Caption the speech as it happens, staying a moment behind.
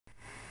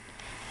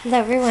Hello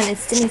everyone,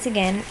 it's Denise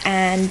again,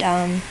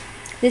 and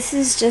this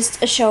is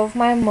just a show of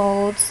my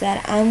molds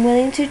that I'm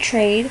willing to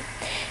trade.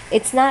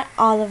 It's not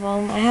all of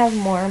them, I have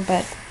more,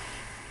 but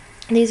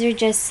these are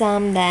just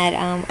some that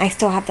I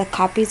still have the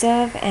copies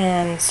of,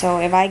 and so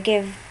if I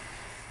give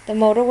the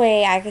mold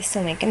away, I can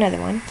still make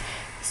another one.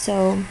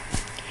 So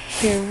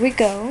here we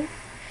go.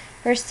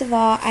 First of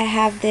all, I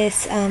have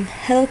this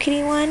Hello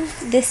Kitty one.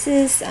 This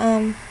is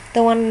the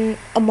one,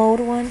 a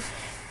mold one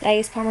that I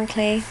use Palmer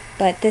clay,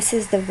 but this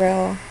is the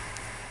real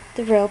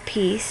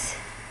piece,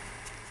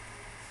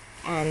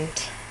 and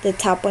the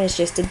top one is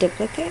just a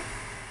duplicate.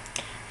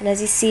 And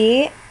as you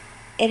see,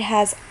 it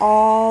has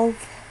all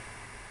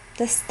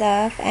the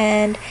stuff,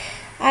 and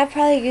I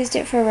probably used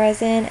it for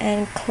resin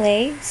and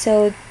clay,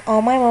 so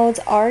all my molds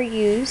are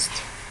used,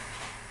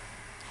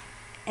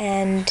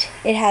 and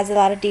it has a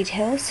lot of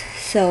details.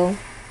 So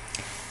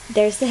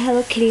there's the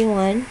Hello Kitty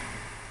one.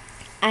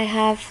 I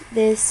have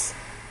this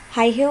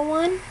high heel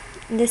one.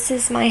 This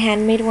is my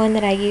handmade one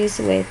that I use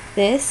with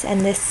this, and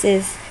this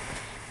is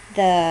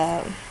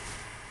the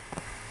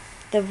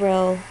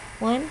real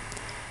one.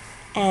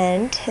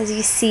 And as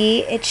you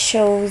see, it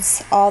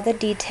shows all the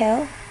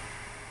detail.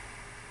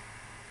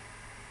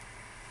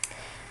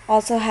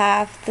 Also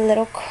have the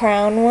little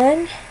crown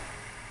one,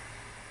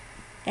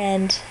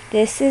 and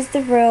this is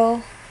the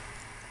real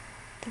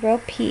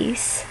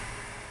piece,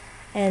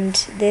 and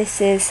this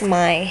is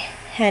my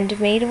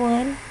handmade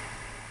one.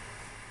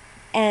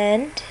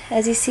 And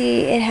as you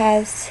see, it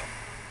has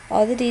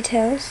all the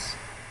details,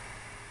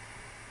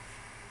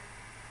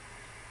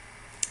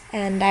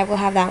 and I will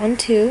have that one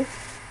too.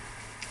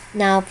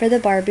 Now for the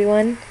Barbie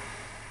one,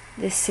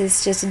 this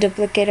is just a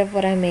duplicate of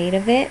what I made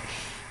of it.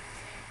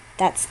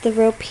 That's the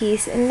real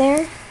piece in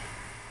there,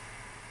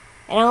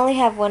 and I only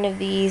have one of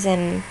these,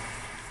 and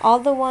all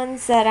the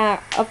ones that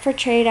are up for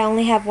trade, I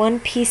only have one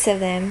piece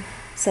of them,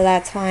 so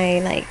that's why,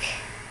 like,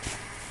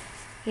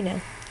 you know.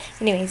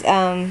 Anyways,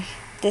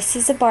 this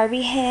is a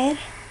Barbie head,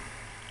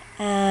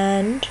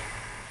 and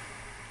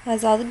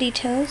has all the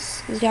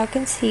details, as y'all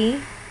can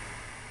see.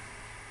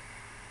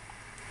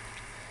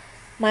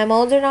 My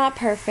molds are not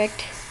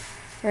perfect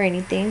or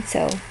anything,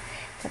 so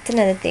that's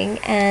another thing.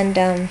 And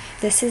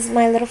this is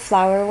my little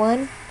flower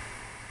one.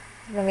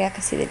 I don't know if y'all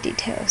can see the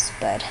details,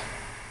 but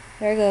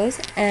there it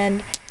goes.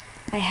 And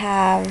I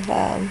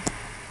have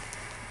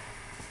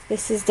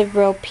this is the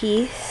real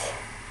piece,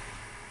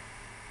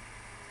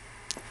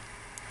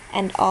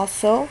 and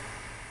also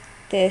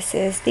this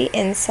is the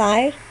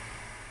inside,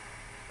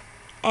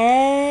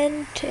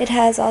 and it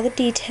has all the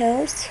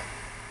details.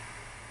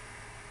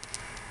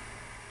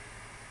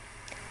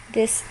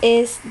 This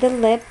is the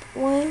lip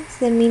one,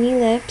 the mini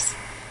lips,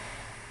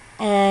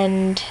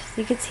 and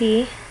you can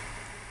see.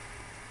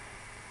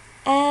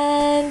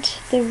 And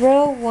the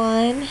real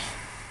one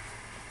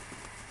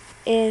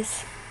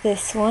is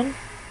this one.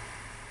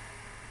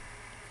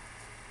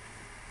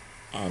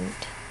 And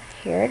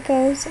here it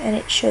goes, and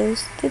it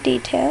shows the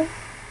detail.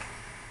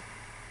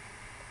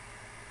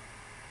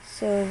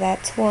 So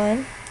that's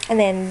one. And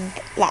then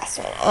the last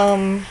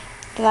one.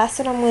 The last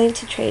one I'm willing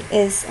to trade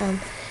is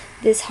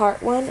this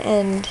heart one,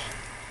 and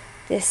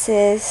this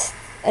is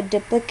a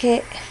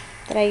duplicate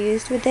that I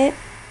used with it,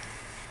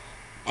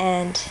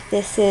 and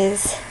this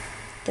is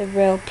the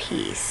real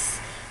piece.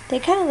 They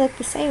kind of look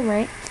the same,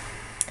 right?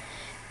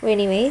 Well,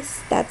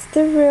 anyways, that's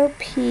the real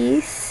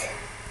piece.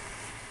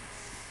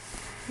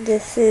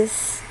 This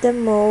is the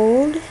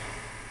mold,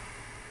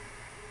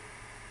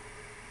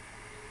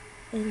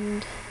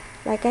 and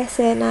like I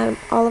said, not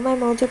all of my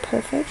molds are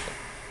perfect,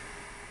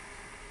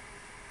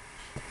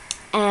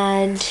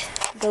 and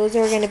those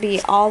are going to be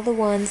all the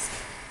ones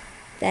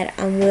that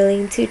I'm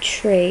willing to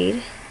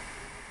trade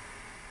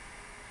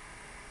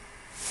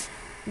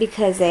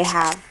because they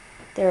have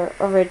their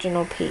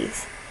original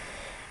piece.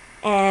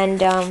 And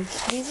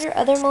these are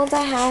other molds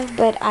I have,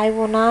 but I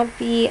will not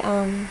be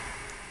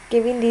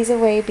giving these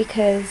away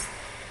because,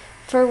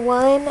 for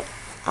one,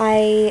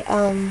 I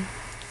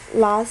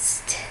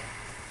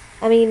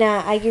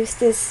I used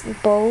this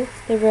bow,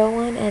 the real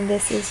one, and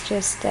this is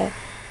just the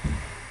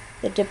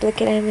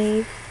duplicate I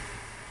made.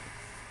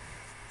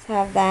 So I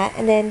have that.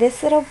 And then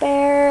this little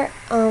bear,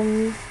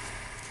 I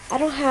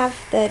don't have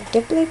the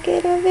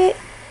duplicate of it,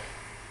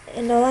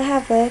 and all I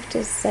have left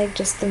is like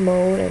just the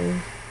mold,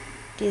 and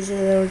these are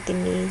the little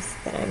thingies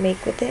that I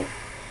make with it.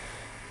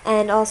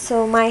 And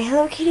also my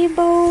Hello Kitty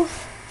bow,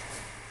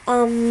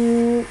 I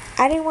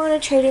didn't want to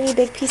trade any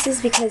big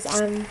pieces because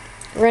I'm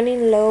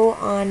running low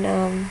on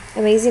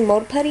amazing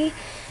mold putty,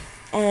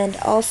 and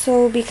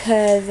also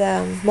because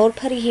mold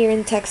putty here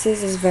in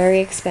Texas is very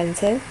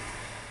expensive.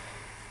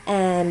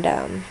 And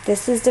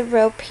this is the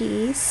real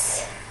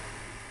piece,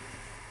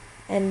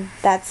 and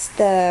that's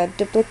the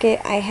duplicate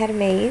I had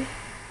made,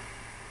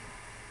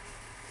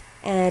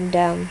 and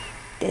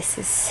this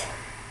is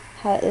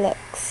how it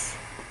looks.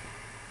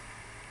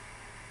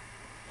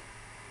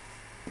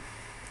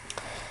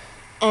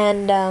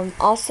 And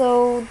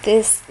also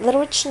this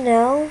little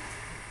Chanel,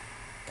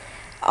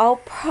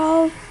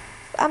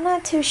 I'm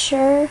not too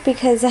sure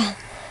because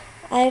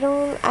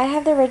I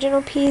have the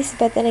original piece,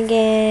 but then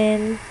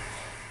again,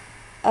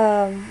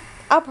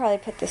 I'll probably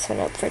put this one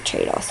up for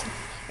trade also,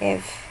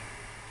 if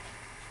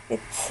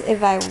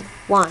I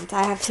want.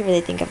 I have to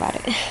really think about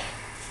it,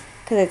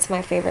 because it's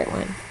my favorite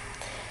one.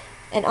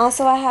 And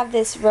also I have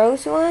this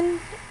rose one,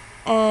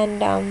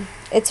 and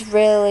it's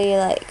really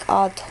like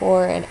all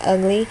tore and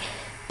ugly,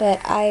 but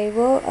I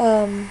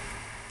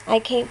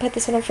can't put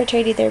this one up for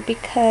trade either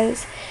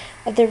because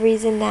of the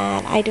reason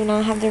that I do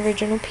not have the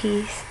original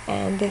piece,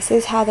 and this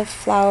is how the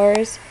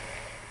flowers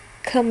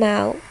come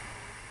out.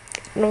 I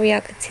don't know if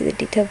y'all can see the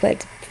detail, but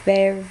it's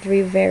very,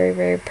 very,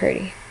 very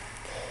pretty.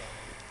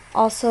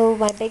 Also,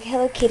 my big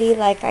Hello Kitty,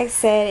 like I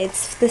said,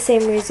 it's the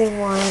same reason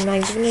why I'm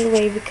not giving it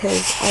away,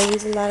 because I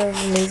use a lot of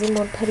amazing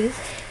mold putty,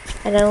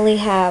 and I only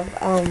have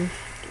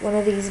one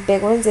of these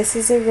big ones. This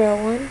is a real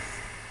one,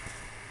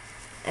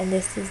 and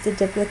this is the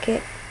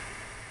duplicate,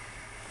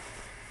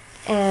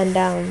 and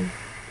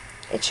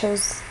it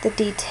shows the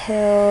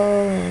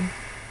detail and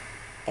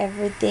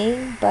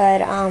everything. But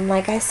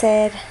like I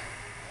said,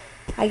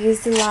 I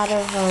used a lot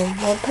of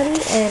mold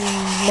putty, and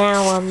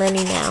now I'm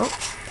running out.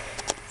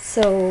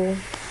 So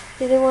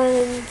the other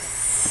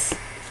ones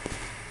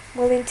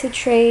willing to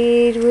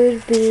trade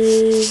would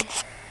be,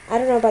 I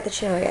don't know about the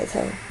channel guys,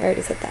 so I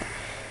already said that,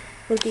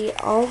 would be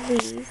all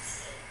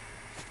these.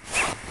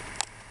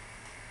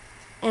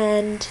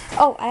 And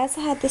oh, I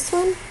also had this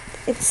one.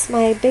 It's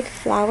my big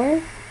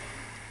flower.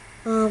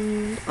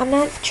 I'm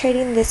not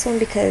trading this one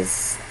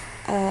because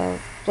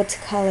what's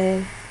it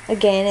called,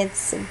 again,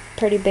 it's a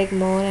pretty big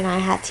mold and I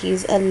had to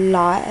use a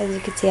lot. As you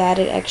can see, I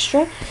added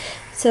extra,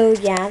 so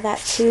yeah, that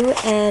too.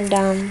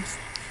 And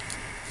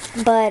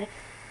but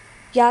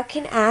y'all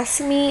can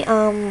ask me,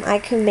 I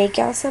can make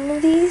y'all some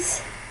of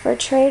these for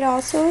trade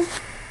also,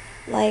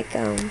 like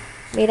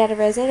made out of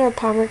resin or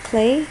polymer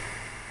clay,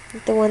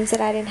 the ones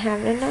that I didn't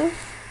have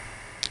enough.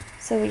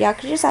 So y'all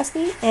can just ask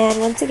me.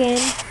 And once again,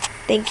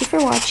 thank you for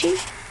watching,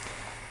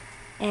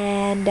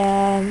 and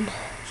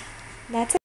that's it.